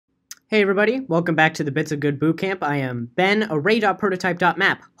Hey everybody, welcome back to the Bits of Good Bootcamp. I am Ben,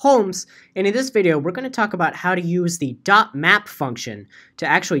 array.prototype.map, Holmes, and in this video we're going to talk about how to use the .map function to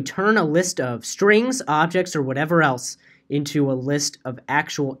actually turn a list of strings, objects, or whatever else into a list of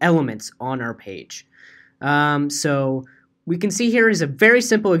actual elements on our page. So we can see here is a very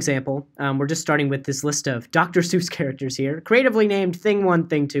simple example. We're just starting with this list of Dr. Seuss characters here, creatively named Thing 1,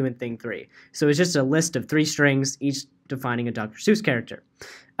 Thing 2, and Thing 3. So it's just a list of 3 strings, each defining a Dr. Seuss character.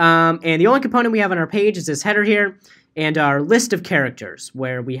 And the only component we have on our page is this header here and our list of characters,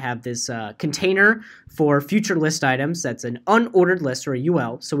 where we have this container for future list items. That's an unordered list, or a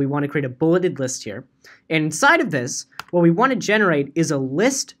UL, so we want to create a bulleted list here. And inside of this, what we want to generate is a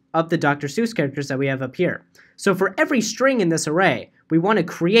list of the Dr. Seuss characters that we have up here. So for every string in this array, we want to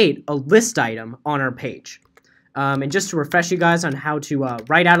create a list item on our page. And just to refresh you guys on how to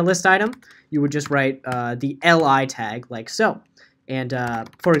write out a list item, you would just write the li tag like so. And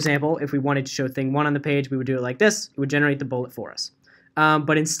for example, if we wanted to show thing 1 on the page, we would do it like this. It would generate the bullet for us.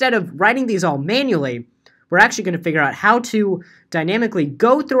 But instead of writing these all manually, we're actually going to figure out how to dynamically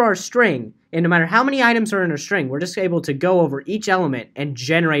go through our string. And no matter how many items are in our string, we're just able to go over each element and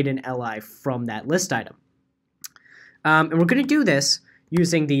generate an li from that list item. And we're going to do this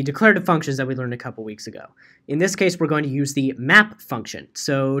using the declarative functions that we learned a couple weeks ago. In this case, we're going to use the map function.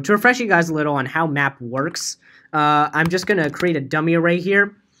 So to refresh you guys a little on how map works, I'm just going to create a dummy array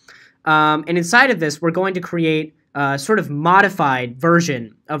here. And inside of this, we're going to create a sort of modified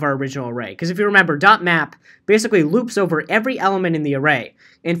version of our original array. Because if you remember, .map basically loops over every element in the array.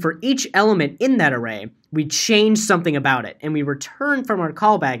 And for each element in that array, we change something about it. And we return from our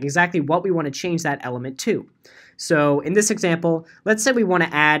callback exactly what we want to change that element to. So in this example, let's say we want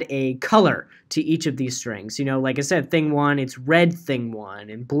to add a color to each of these strings. You know, like I said, thing 1, it's red thing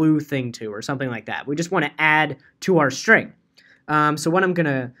 1 and blue thing 2 or something like that. We just want to add to our string. So what I'm going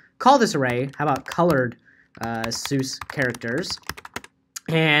to call this array, how about colored Seuss characters?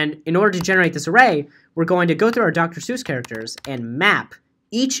 And in order to generate this array, we're going to go through our Dr. Seuss characters and map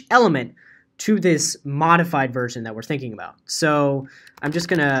each element to this modified version that we're thinking about. So I'm just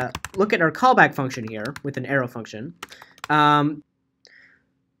going to look at our callback function here with an arrow function.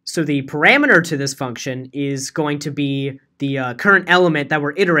 So the parameter to this function is going to be the current element that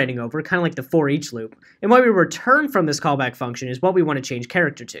we're iterating over, kind of like the for each loop. And what we return from this callback function is what we want to change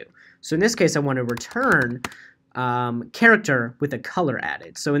character to. So in this case, I want to return character with a color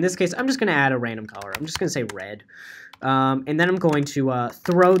added. So in this case, I'm just going to add a random color. I'm just going to say red. And then I'm going to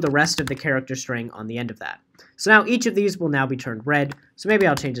throw the rest of the character string on the end of that. So now each of these will now be turned red. So maybe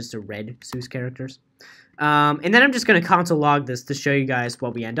I'll change this to red Seuss characters. And then I'm just going to console log this to show you guys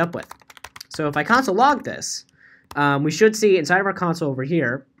what we end up with. So if I console log this, we should see inside of our console over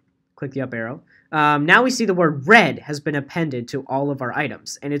here, click the up arrow, now we see the word red has been appended to all of our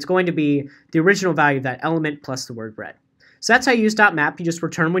items. And it's going to be the original value of that element plus the word red. So that's how you use .map. You just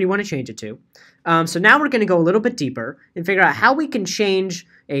return what you want to change it to. So now we're going to go a little bit deeper and figure out how we can change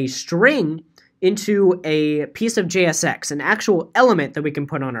a string into a piece of JSX, an actual element that we can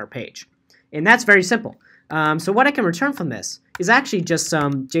put on our page. And that's very simple. So what I can return from this is actually just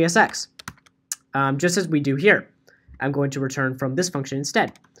some JSX, just as we do here. I'm going to return from this function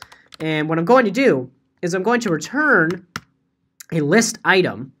instead. And what I'm going to do is I'm going to return a list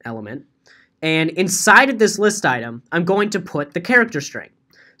item element. And inside of this list item, I'm going to put the character string.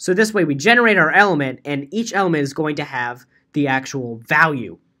 So this way we generate our element, and each element is going to have the actual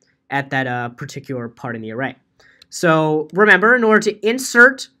value at that particular part in the array. So remember, in order to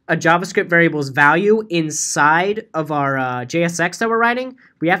insert a JavaScript variable's value inside of our JSX that we're writing,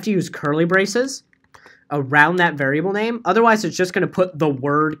 we have to use curly braces around that variable name. Otherwise, it's just going to put the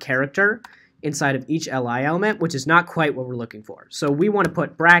word character inside of each li element, which is not quite what we're looking for. So we want to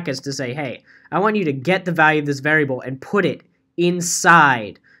put brackets to say, hey, I want you to get the value of this variable and put it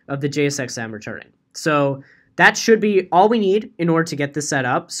inside of the JSX I'm returning. So that should be all we need in order to get this set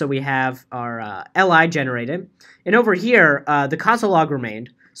up. So we have our li generated. And over here, the console log remained.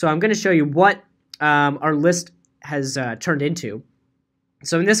 So I'm going to show you what our list has turned into.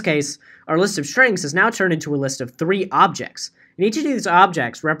 So in this case, our list of strings has now turned into a list of 3 objects. And each of these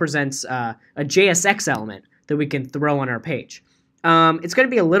objects represents a JSX element that we can throw on our page. It's going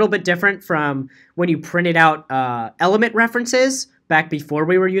to be a little bit different from when you printed out element references back before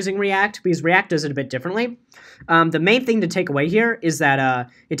we were using React, because React does it a bit differently. The main thing to take away here is that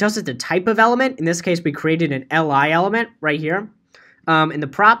it tells us the type of element. In this case, we created an li element right here. And the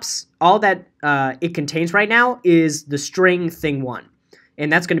props, all that it contains right now is the string thing 1.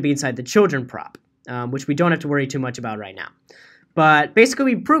 And that's going to be inside the children prop, which we don't have to worry too much about right now. But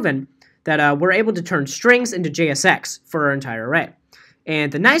basically, we've proven that we're able to turn strings into JSX for our entire array.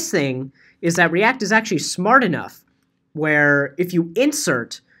 And the nice thing is that React is actually smart enough where if you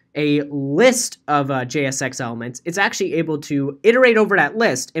insert a list of JSX elements, it's actually able to iterate over that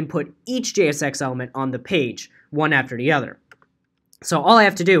list and put each JSX element on the page, one after the other. So all I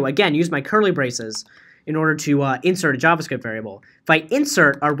have to do, again, use my curly braces in order to insert a JavaScript variable. If I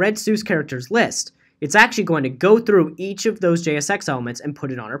insert our red Seuss characters list, it's actually going to go through each of those JSX elements and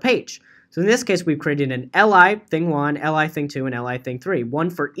put it on our page. So in this case, we've created an li thing 1, li thing 2, and li thing 3, one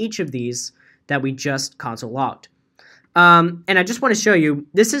for each of these that we just console logged. And I just want to show you,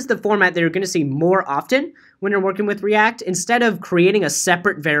 this is the format that you're going to see more often when you're working with React. Instead of creating a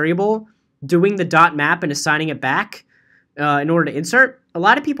separate variable, doing the .map and assigning it back in order to insert, a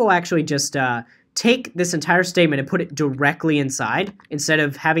lot of people actually just take this entire statement and put it directly inside instead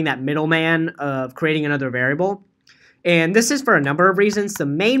of having that middleman of creating another variable. And this is for a number of reasons. The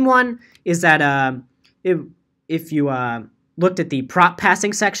main one is that if you looked at the prop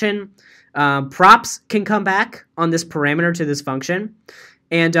passing section, props can come back on this parameter to this function.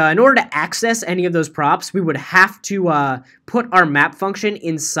 And in order to access any of those props, we would have to put our map function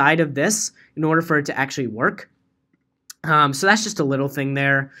inside of this in order for it to actually work. So that's just a little thing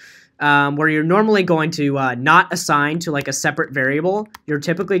there. Where you're normally going to not assign to like a separate variable, you're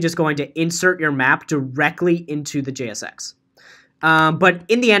typically just going to insert your map directly into the JSX. But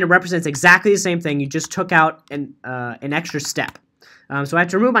in the end, it represents exactly the same thing. You just took out an extra step. So I have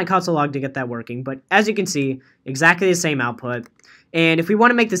to remove my console log to get that working. But as you can see, exactly the same output. And if we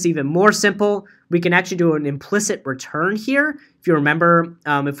want to make this even more simple, we can actually do an implicit return here. If you remember,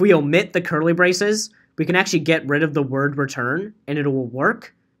 if we omit the curly braces, we can actually get rid of the word return, and it will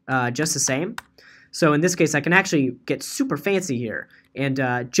work. Just the same. So in this case, I can actually get super fancy here and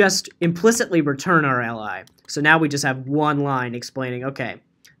just implicitly return our li. So now we just have one line explaining, okay, I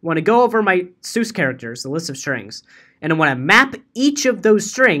want to go over my Seuss characters, the list of strings, and I want to map each of those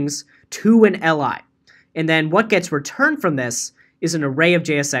strings to an li. And then what gets returned from this is an array of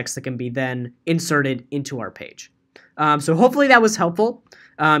JSX that can be then inserted into our page. So hopefully that was helpful.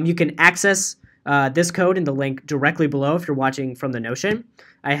 You can access this code in the link directly below if you're watching from the Notion.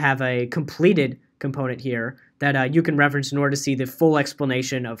 I have a completed component here that you can reference in order to see the full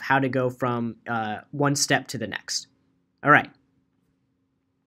explanation of how to go from one step to the next. All right.